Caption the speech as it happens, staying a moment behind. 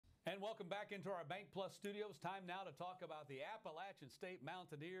And welcome back into our Bank Plus studios. Time now to talk about the Appalachian State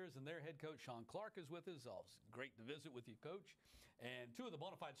Mountaineers, and their head coach Shawn Clark is with us. It's great to visit with you, Coach. And two of the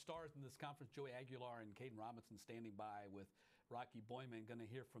bona fide stars in this conference, Joey Aguilar and Caden Robinson, standing by with Rocky Boyman. Going to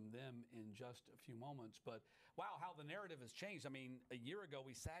hear from them in just a few moments. But wow, how the narrative has changed. I mean, a year ago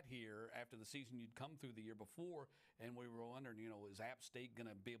we sat here after the season you'd come through the year before, and we were wondering, is App State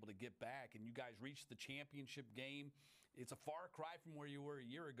going to be able to get back? And you guys reached the championship game. It's a far cry from where you were a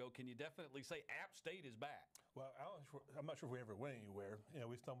year ago. Can you definitely say App State is back? Well, I'm not sure if we ever went anywhere.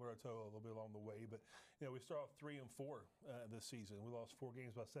 We stumbled our toe a little bit along the way, but we started off 3-4 this season. We lost 4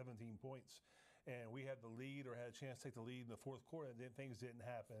 games by 17 points, and we had the lead or had a chance to take the lead in the fourth quarter, and then things didn't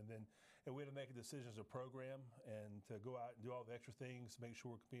happen. And we had to make a decision as a program and to go out and do all the extra things to make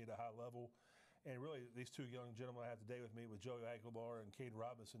sure we're competing at a high level. And really, these two young gentlemen I have today with me, with Joey Aguilar and Caden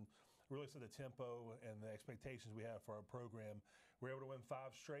Robinson, really set the tempo and the expectations we have for our program. We're able to win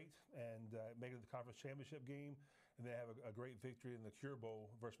 5 straight and make it to the conference championship game, and then have a great victory in the Cure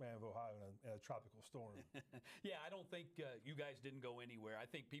Bowl versus Manville, Ohio, in a tropical storm. Yeah, I don't think you guys didn't go anywhere. I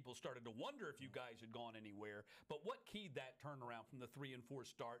think people started to wonder if you guys had gone anywhere. But what keyed that turnaround from the 3-4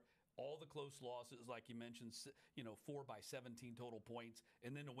 start? All the close losses, like you mentioned, 4 by 17 total points,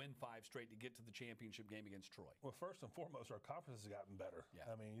 and then to win 5 straight to get to the championship game against Troy. Well, first and foremost, our conference has gotten better. Yeah.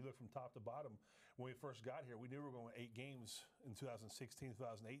 I mean, you look from top to bottom. When we first got here, we knew we were going to 8 games in 2016,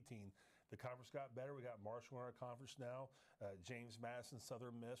 2018. The conference got better. We got Marshall in our conference now. James Madison,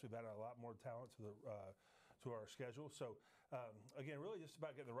 Southern Miss. We've added a lot more talent to our schedule. So, again, really just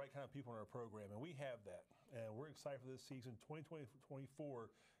about getting the right kind of people in our program, and we have that. And we're excited for this season. 2020-24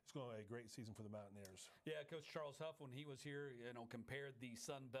 is going to be a great season for the Mountaineers. Yeah, Coach Charles Huff, when he was here, compared the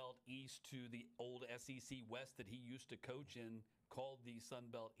Sun Belt East to the old SEC West that he used to coach in, called the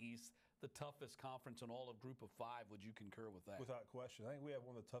Sun Belt East the toughest conference in all of Group of 5. Would you concur with that? Without question. I think we have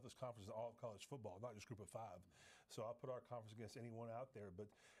one of the toughest conferences in all of college football, not just Group of 5. So I'll put our conference against anyone out there.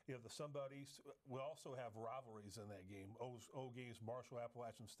 But the Sun Belt East, we also have rivalries in that game. Old games, Marshall,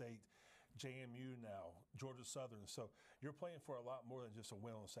 Appalachian State, JMU now, Georgia Southern. So you're playing for a lot more than just a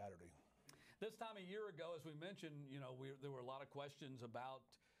win on Saturday. This time a year ago, as we mentioned, there were a lot of questions about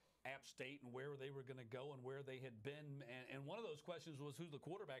App State and where they were going to go and where they had been. And one of those questions was who the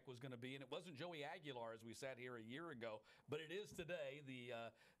quarterback was going to be. And it wasn't Joey Aguilar as we sat here a year ago, but it is today, the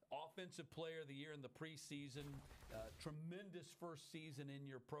Offensive Player of the Year in the preseason. Tremendous first season in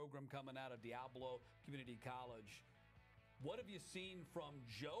your program coming out of Diablo Community College. What have you seen from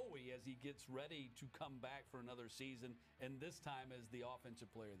Joey as he gets ready to come back for another season, and this time as the Offensive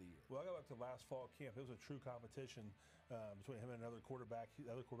Player of the Year? Well, I go back to last fall camp. It was a true competition between him and another quarterback. The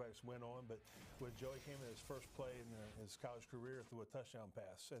other quarterbacks went on, but when Joey came in his first play in his college career, threw a touchdown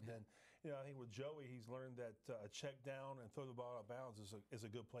pass. And then, I think with Joey, he's learned that a check down and throw the ball out of bounds is a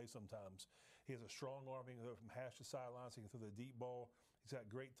good play sometimes. He has a strong arm. He can go from hash to sidelines. He can throw the deep ball. He's got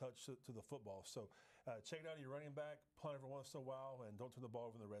great touch to the football. So check down your running back, punt every once in a while, and don't turn the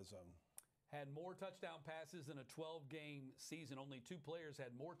ball over in the red zone. Had more touchdown passes in a 12-game season. Only 2 players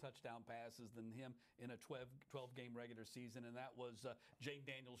had more touchdown passes than him in a 12-game regular season, and that was Jayden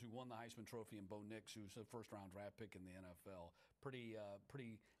Daniels, who won the Heisman Trophy, and Bo Nix, who's a first-round draft pick in the NFL. Pretty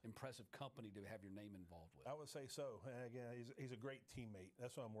impressive company to have your name involved with. I would say so. And again, he's a great teammate.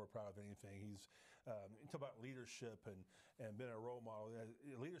 That's what I'm more proud of than anything. He's talk about leadership and being a role model.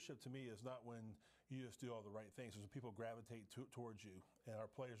 Leadership to me is not when you just do all the right things. It's when people gravitate towards you, and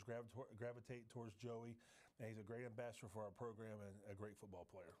our players gravitate towards Joey, and he's a great ambassador for our program and a great football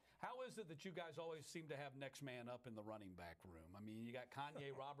player. How is it that you guys always seem to have next man up in the running back room? I mean, you got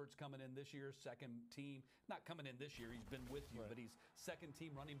Kanye Roberts coming in this year, second team. Not coming in this year, he's been with you, right, but he's second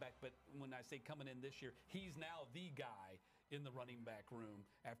team running back. But when I say coming in this year, he's now the guy in the running back room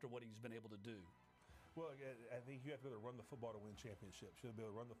after what he's been able to do. Well, I think you have to be able to run the football to win championships. You have to be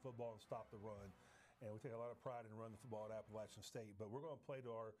able to run the football and stop the run. And we take a lot of pride in running the football at Appalachian State. But we're going to play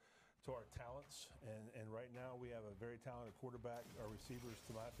to our talents. And right now we have a very talented quarterback. Our receivers,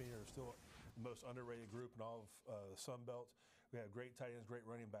 to my opinion, are still the most underrated group in all of the Sun Belt. We have great tight ends, great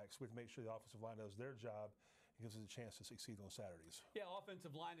running backs. We have to make sure the offensive line does their job and gives us a chance to succeed on Saturdays. Yeah,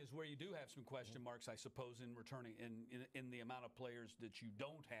 offensive line is where you do have some question marks, I suppose, in returning, in the amount of players that you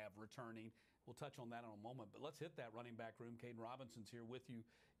don't have returning. We'll touch on that in a moment. But let's hit that running back room. Caden Robinson's here with you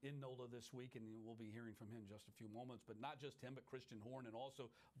in NOLA this week, and we'll be hearing from him in just a few moments. But not just him, but Christian Horn and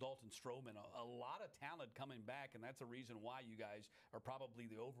also Dalton Stroman. A lot of talent coming back, and that's a reason why you guys are probably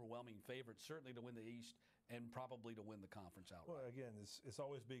the overwhelming favorites, certainly to win the East and probably to win the conference outright. Well, again, it's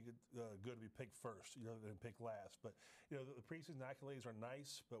always good to be picked first, than picked last. But the preseason accolades are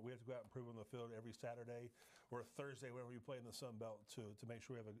nice, but we have to go out and prove on the field every Saturday or Thursday whenever you play in the Sun Belt to make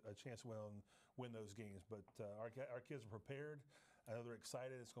sure we have a chance to win those games. But our kids are prepared. I know they're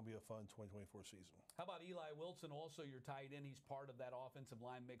excited. It's going to be a fun 2024 season. How about Eli Wilson, also your tight end? He's part of that offensive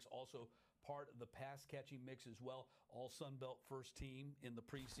line mix, also part of the pass-catching mix as well. All Sun Belt first team in the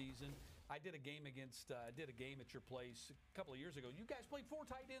preseason. I did a game at your place a couple of years ago. You guys played 4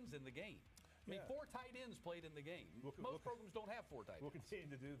 tight ends in the game. I mean, 4 tight ends played in the game. Most programs don't have 4 tight ends. We'll continue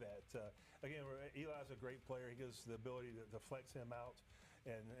to do that. Again, Eli's a great player. He gives the ability to flex him out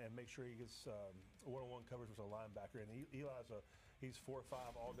and make sure he gets one-on-one coverage with a linebacker. And he's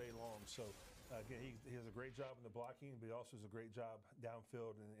 4'5" all day long. So again, he has a great job in the blocking, but he also does a great job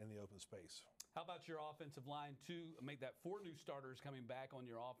downfield in the open space. How about your offensive line, too? Make that 4 new starters coming back on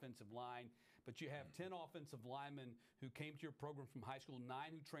your offensive line, but you have 10 offensive linemen who came to your program from high school, 9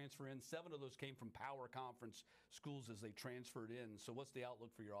 who transfer in. 7 of those came from power conference schools as they transferred in. So what's the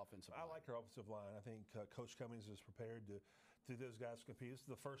outlook for your offensive line? I like our offensive line. I think Coach Cummings is prepared to those guys compete. This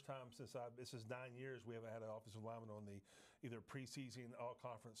is the first time since this is 9 years we haven't had an offensive lineman on the either preseason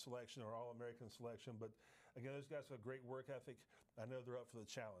all-conference selection or all-American selection. But again, those guys have a great work ethic. I know they're up for the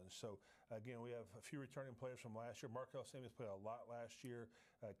challenge. So again, we have a few returning players from last year. Markel Samuels played a lot last year.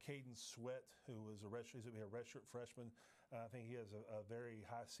 Caden Sweat, who was he's going to be a redshirt freshman. I think he has a very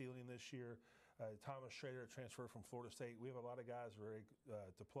high ceiling this year. Thomas Schrader transferred from Florida State. We have a lot of guys ready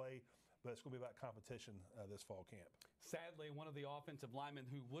to play, but it's going to be about competition this fall camp. Sadly, one of the offensive linemen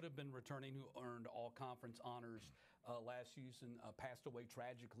who would have been returning, who earned all-conference honors last season, passed away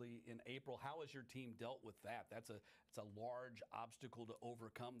tragically in April. How has your team dealt with that? It's a large obstacle to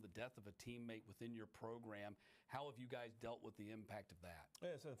overcome, the death of a teammate within your program. How have you guys dealt with the impact of that?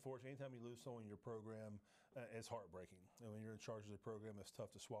 Yeah, it's unfortunate. Anytime you lose someone in your program, it's heartbreaking. And when you're in charge of the program, it's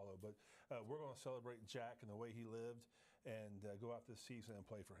tough to swallow. But we're going to celebrate Jack and the way he lived and go out this season and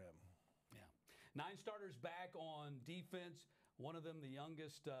play for him. 9 starters back on defense. One of them, the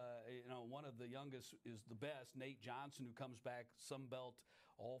youngest, one of the youngest is the best, Nate Johnson, who comes back, Sun Belt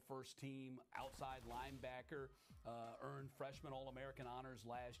all-first team, outside linebacker, earned freshman All-American honors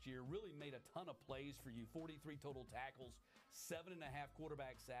last year, really made a ton of plays for you, 43 total tackles, 7.5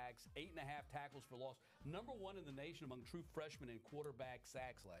 quarterback sacks, 8.5 tackles for loss. Number 1 in the nation among true freshmen in quarterback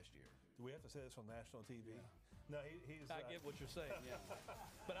sacks last year. Do we have to say this on national TV? Yeah. No, he's. I get what you're saying, yeah.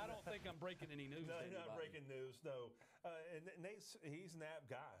 But I don't think I'm breaking any news. No, you're not breaking news. No, and he's an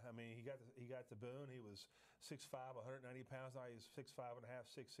apt guy. I mean, he got to Boone. He was 6'5", 190 pounds. Now he's 6'5 and a half,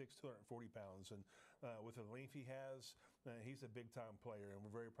 6'6", 240 pounds. And with the length he has, he's a big-time player, and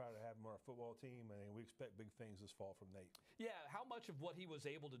we're very proud to have him on our football team, and we expect big things this fall from Nate. Yeah, how much of what he was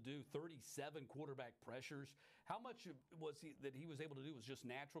able to do, 37 quarterback pressures, how much was he was able to do was just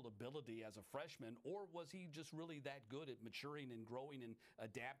natural ability as a freshman, or was he just really that good at maturing and growing and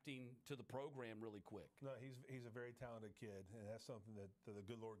adapting to the program really quick? No, he's a very talented kid, and that's something that the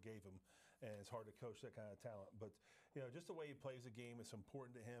good Lord gave him, and it's hard to coach that kind of talent. But just the way he plays the game, it's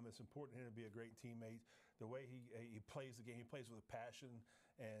important to him. It's important to him to be a great teammate. The way he plays the game, he plays with passion,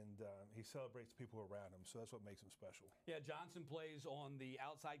 and he celebrates the people around him. So that's what makes him special. Yeah, Johnson plays on the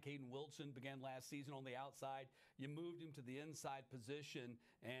outside. Caden Wilson began last season on the outside. You moved him to the inside position,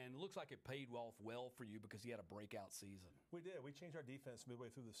 and it looks like it paid off well for you because he had a breakout season. We did. We changed our defense midway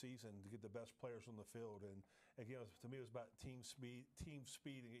through the season to get the best players on the field. And again, to me, it was about team speed,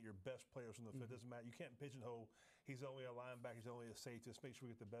 and get your best players on the field. It doesn't matter. You can't pigeonhole. He's only a linebacker. He's only a safety. Just make sure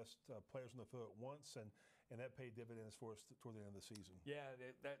we get the best players on the field at once, and that paid dividends for us toward the end of the season. Yeah,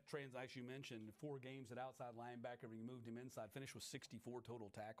 that as you mentioned, 4 games at outside linebacker, and you moved him inside, finished with 64 total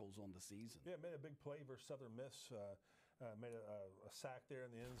tackles on the season. Yeah, made a big play versus Southern Miss. Made a sack there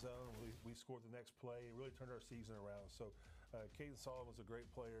in the end zone. We scored the next play. It really turned our season around. So Caden Solomon was a great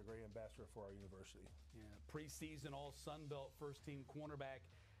player, a great ambassador for our university. Yeah, preseason All Sun Belt first-team cornerback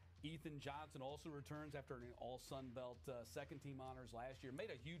Ethan Johnson also returns after an All Sun Belt second-team honors last year. Made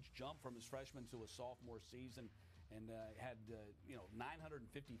a huge jump from his freshman to a sophomore season, and had 953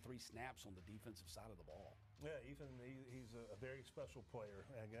 snaps on the defensive side of the ball. Yeah, Ethan, he's a very special player.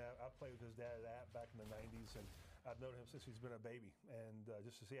 And I played with his dad at App back in the 90s, and I've known him since he's been a baby. And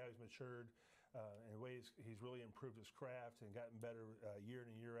just to see how he's matured and the way he's really improved his craft and gotten better year in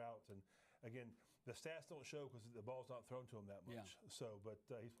and year out. And again, the stats don't show because the ball's not thrown to him that much. Yeah. So, but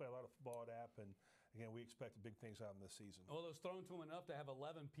he's played a lot of football at App, and again, we expect big things out of him this season. Well, it was thrown to him enough to have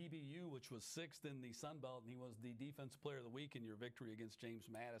 11 PBU, which was 6th in the Sun Belt, and he was the Defensive Player of the Week in your victory against James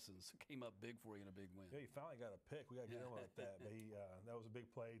Madison. So came up big for you in a big win. Yeah, he finally got a pick. We got to get him like that. But that was a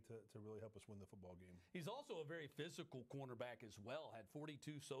big play to really help us win the football game. He's also a very physical cornerback as well. Had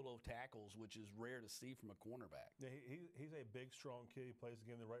 42 solo tackles, which is rare to see from a cornerback. Yeah, he's a big, strong kid. He plays the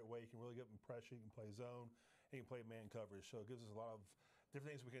game the right way. He can really get him pressure. He can play zone. He can play man coverage. So it gives us a lot of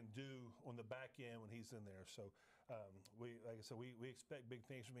different things we can do on the back end when he's in there. So like I said, we expect big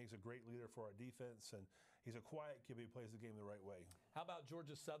things from him. He's a great leader for our defense, and he's a quiet kid, but he plays the game the right way. How about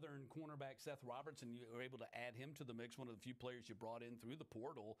Georgia Southern cornerback Seth Robertson? You were able to add him to the mix, one of the few players you brought in through the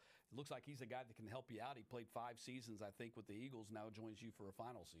portal. It looks like he's a guy that can help you out. He played 5 seasons, I think, with the Eagles, now joins you for a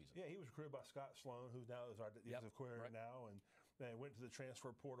final season. Yeah, he was recruited by Scott Sloan, who now is our defensive coordinator now, and went to the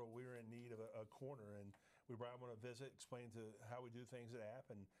transfer portal. We were in need of a corner, and we brought him on a visit, explained to how we do things at App,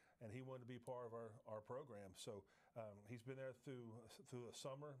 and he wanted to be part of our program. So he's been there through the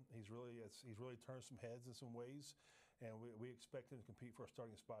summer. He's really turned some heads in some ways, and we expect him to compete for a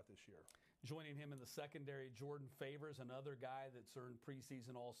starting spot this year. Joining him in the secondary, Jordan Favors, another guy that's earned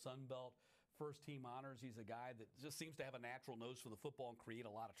preseason All-Sun Belt first-team honors. He's a guy that just seems to have a natural nose for the football and create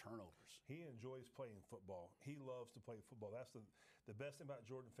a lot of turnovers. He enjoys playing football. He loves to play football. That's the best thing about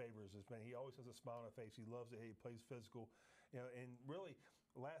Jordan Favors is, man, he always has a smile on his face. He loves it. He plays physical. And really,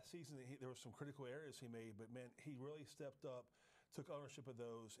 last season there were some critical errors he made, but, man, he really stepped up, took ownership of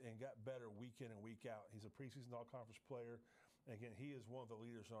those, and got better week in and week out. He's a preseason all-conference player. And again, he is one of the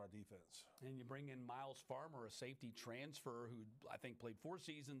leaders in our defense. And you bring in Miles Farmer, a safety transfer who I think played 4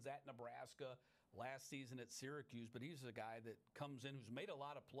 seasons at Nebraska, last season at Syracuse. But he's a guy that comes in who's made a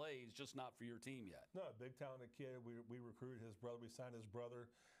lot of plays, just not for your team yet. No, a big talented kid. We recruited his brother. We signed his brother.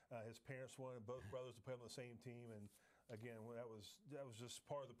 His parents wanted both brothers to play on the same team. And again, that was just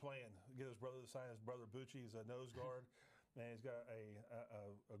part of the plan. Get his brother to sign his brother Bucci. He's a nose guard. And he's got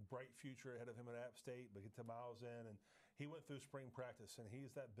a bright future ahead of him at App State, but get to Miles in, and he went through spring practice, and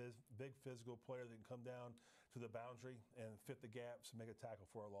he's that big physical player that can come down to the boundary and fit the gaps and make a tackle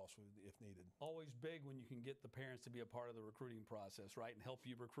for a loss if needed. Always big when you can get the parents to be a part of the recruiting process, right, and help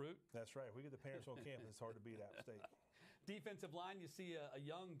you recruit? That's right. If we get the parents on campus, it's hard to beat App State. Defensive line, you see a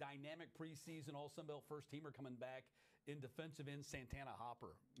young, dynamic preseason All-Sun Belt first-teamer coming back in defensive end, Santana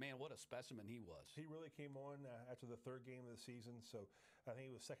Hopper. Man, what a specimen he was. He really came on after the 3rd game of the season, so I think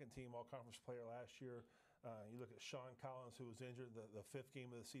he was second-team all-conference player last year. You look at Sean Collins, who was injured the 5th game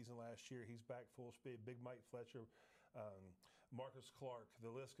of the season last year. He's back full speed. Big Mike Fletcher, Marcus Clark.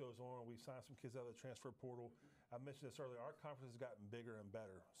 The list goes on. We signed some kids out of the transfer portal. I mentioned this earlier. Our conference has gotten bigger and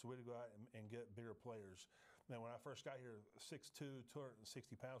better, so we had to go out and get bigger players. Now, when I first got here, 6'2", 260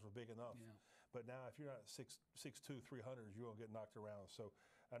 pounds were big enough. Yeah. But now, if you're not 6'2", 300, you're going to get knocked around. So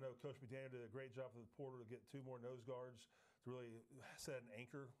I know Coach McDaniel did a great job for the portal to get 2 more nose guards to really set an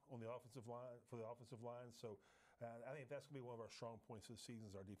anchor on the offensive line for the offensive line. So I think that's going to be one of our strong points this season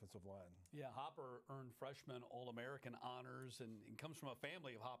is our defensive line. Yeah, Hopper earned freshman All-American honors and comes from a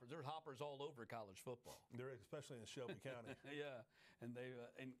family of Hoppers. There's Hoppers all over college football. There is, especially in Shelby County. Yeah, and they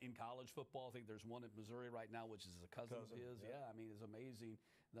in college football, I think there's one at Missouri right now, which is a cousin of his. Yeah, I mean, it's amazing.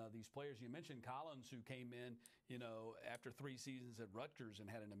 These players, you mentioned Collins, who came in, after 3 seasons at Rutgers and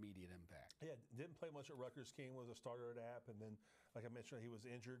had an immediate impact. Yeah, didn't play much at Rutgers. Came was a starter at App, and then, like I mentioned, he was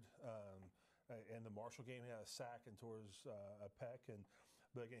injured. In the Marshall game, he had a sack and towards a pec.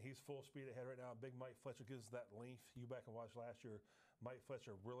 But again, he's full speed ahead right now. Big Mike Fletcher gives that length. You back and watch last year, Mike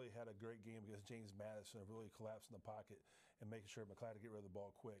Fletcher really had a great game against James Madison, really collapsed in the pocket and making sure McLeod to get rid of the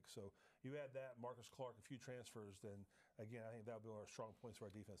ball quick. So you add that, Marcus Clark, a few transfers, then again, I think that'll be one of our strong points for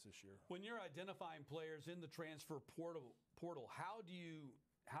our defense this year. When you're identifying players in the transfer portal, how do you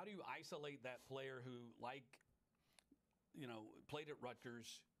isolate that player who, played at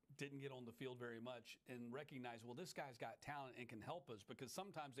Rutgers, didn't get on the field very much, and recognize, well, this guy's got talent and can help us, because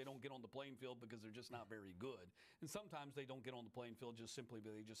sometimes they don't get on the playing field because they're just not very good. And sometimes they don't get on the playing field just simply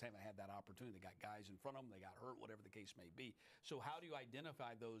because they just haven't had that opportunity. They got guys in front of them, they got hurt, whatever the case may be. So how do you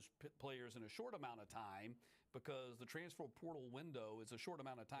identify those players in a short amount of time? Because the transfer portal window is a short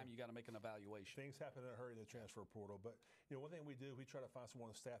amount of time. You got to make an evaluation. Things happen in a hurry in the transfer portal. But one thing we do, we try to find someone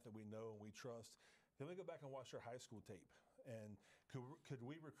on the staff that we know and we trust. Then we go back and watch their high school tape. And could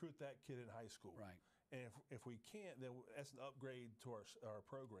we recruit that kid in high school? Right. And if we can't, then that's an upgrade to our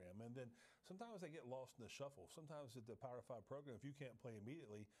program. And then sometimes they get lost in the shuffle. Sometimes at the Power 5 program, if you can't play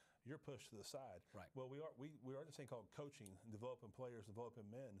immediately, you're pushed to the side. Right. Well, we are this thing called coaching, developing players, developing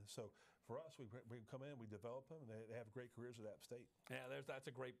men. So for us, we come in, we develop them, and they have great careers at App State. Yeah, that's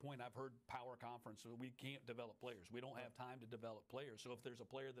a great point. I've heard Power Conference, we can't develop players. We don't have time to develop players. So if there's a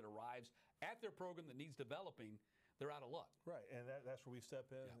player that arrives at their program that needs developing, they're out of luck. Right, and that's where we step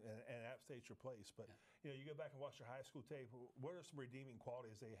in, and App State's your place. But you go back and watch their high school tape. What are some redeeming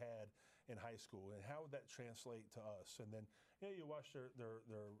qualities they had in high school, and how would that translate to us? And then you watch their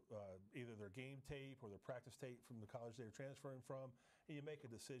either their game tape or their practice tape from the college they're transferring from, and you make a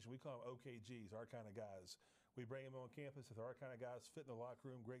decision. We call them OKGs, our kind of guys. We bring them on campus. If they're our kind of guys, fit in the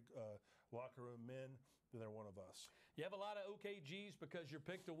locker room, great locker room men, then they're one of us. You have a lot of OKGs because you're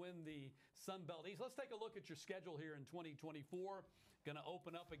picked to win the Sun Belt East. Let's take a look at your schedule here in 2024. Going to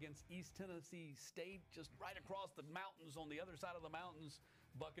open up against East Tennessee State, just right across the mountains on the other side of the mountains.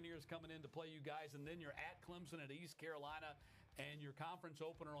 Buccaneers coming in to play you guys, and then you're at Clemson at East Carolina, and your conference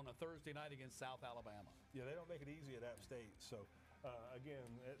opener on a Thursday night against South Alabama. Yeah, they don't make it easy at App State. So, again,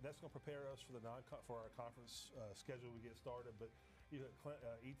 that's going to prepare us for for our conference schedule we get started. But you have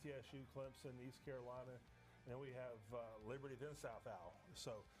ETSU, Clemson, East Carolina, and then we have Liberty, then South Al.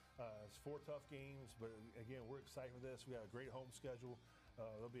 So it's 4 tough games, but again, we're excited for this. We got a great home schedule.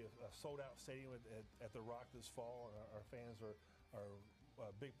 There'll be a sold-out stadium at the Rock this fall, and our fans are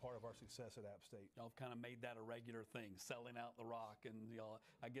a big part of our success at App State. Y'all have kind of made that a regular thing, selling out the Rock, and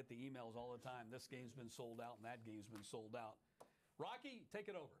I get the emails all the time. This game's been sold out, and that game's been sold out. Rocky, take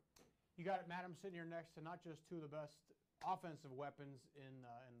it over. You got it, Matt. I'm sitting here next to not just 2 of the best offensive weapons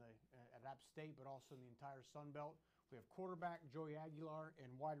at App State, but also in the entire Sun Belt. We have quarterback Joey Aguilar and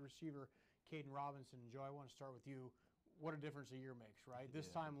wide receiver Caden Robinson. Joey, I want to start with you. What a difference a year makes, right?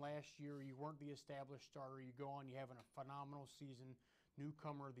 This time last year, you weren't the established starter. You go on, you having a phenomenal season,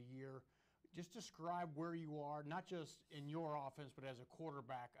 newcomer of the year. Just describe where you are, not just in your offense, but as a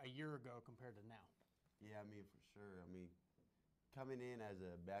quarterback a year ago compared to now. Yeah, I mean, for sure. I mean, coming in as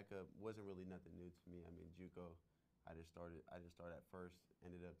a backup wasn't really nothing new to me. I mean, JUCO, I just started at first,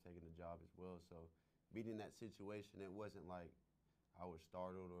 ended up taking the job as well. So being in that situation, it wasn't like I was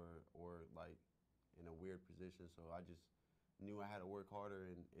startled or like in a weird position. So I just knew I had to work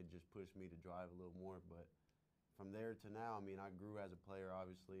harder, and it just pushed me to drive a little more. But from there to now, I mean, I grew as a player,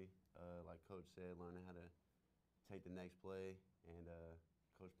 obviously. Like Coach said, learning how to take the next play. And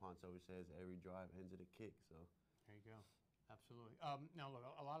Coach Ponce always says every drive ends at a kick. So there you go. Absolutely. Now, look,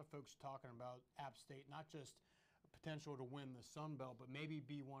 a lot of folks talking about App State, not just potential to win the Sun Belt, but maybe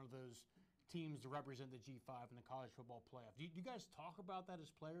be one of those teams to represent the G5 in the college football playoff. Do you guys talk about that as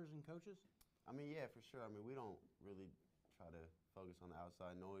players and coaches? I mean, yeah, for sure. I mean, we don't really try to focus on the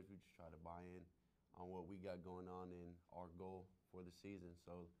outside noise. We just try to buy in on what we got going on and our goal for the season.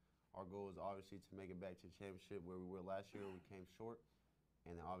 So our goal is obviously to make it back to the championship where we were last year. We came short,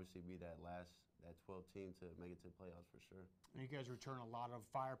 and then obviously be that 12 team to make it to the playoffs for sure. And you guys return a lot of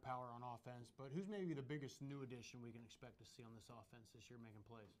firepower on offense, but who's maybe the biggest new addition we can expect to see on this offense this year making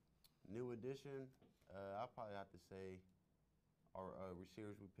plays? New addition, I'll probably have to say our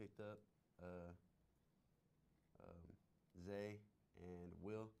receivers we picked up, Zay and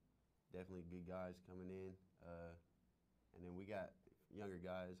Will, definitely good guys coming in. And then we got younger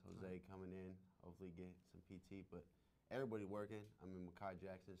guys, Jose coming in, hopefully get some PT, but everybody working. I mean, Mekhi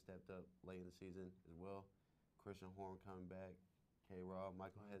Jackson stepped up late in the season as well. Christian Horn coming back, K-Rob,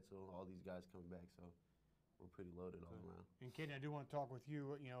 Michael Hetzel, all these guys coming back, so we're pretty loaded all around. And Kaden, I do want to talk with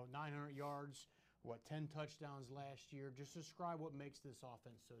you. 900 yards, 10 touchdowns last year. Just describe what makes this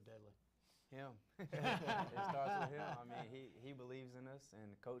offense so deadly. Him. It starts with him. I mean, he believes in us, and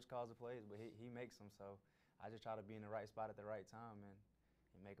the coach calls the plays, but he makes them. So I just try to be in the right spot at the right time and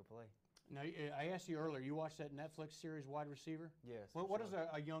make a play. Now, I asked you earlier, you watched that Netflix series, Wide Receiver? Yes. What does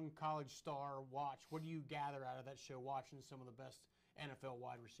a young college star watch? What do you gather out of that show, watching some of the best NFL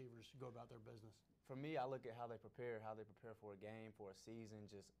wide receivers go about their business? For me, I look at how they prepare for a game, for a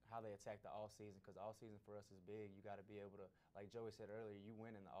season, just how they attack the off season, because the off season for us is big. You got to be able to, like Joey said earlier, you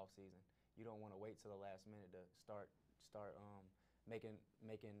win in the off season. You don't want to wait till the last minute to start making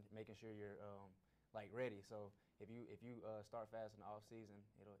sure you're ready. So if you start fast in the off season,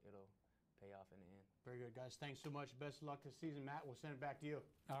 it'll pay off in the end. Very good, guys. Thanks so much. Best of luck this season. Matt, we'll send it back to you.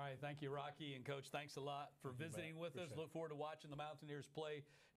 All right. Thank you, Rocky. And, Coach, thanks a lot for visiting with us. Look forward to watching the Mountaineers play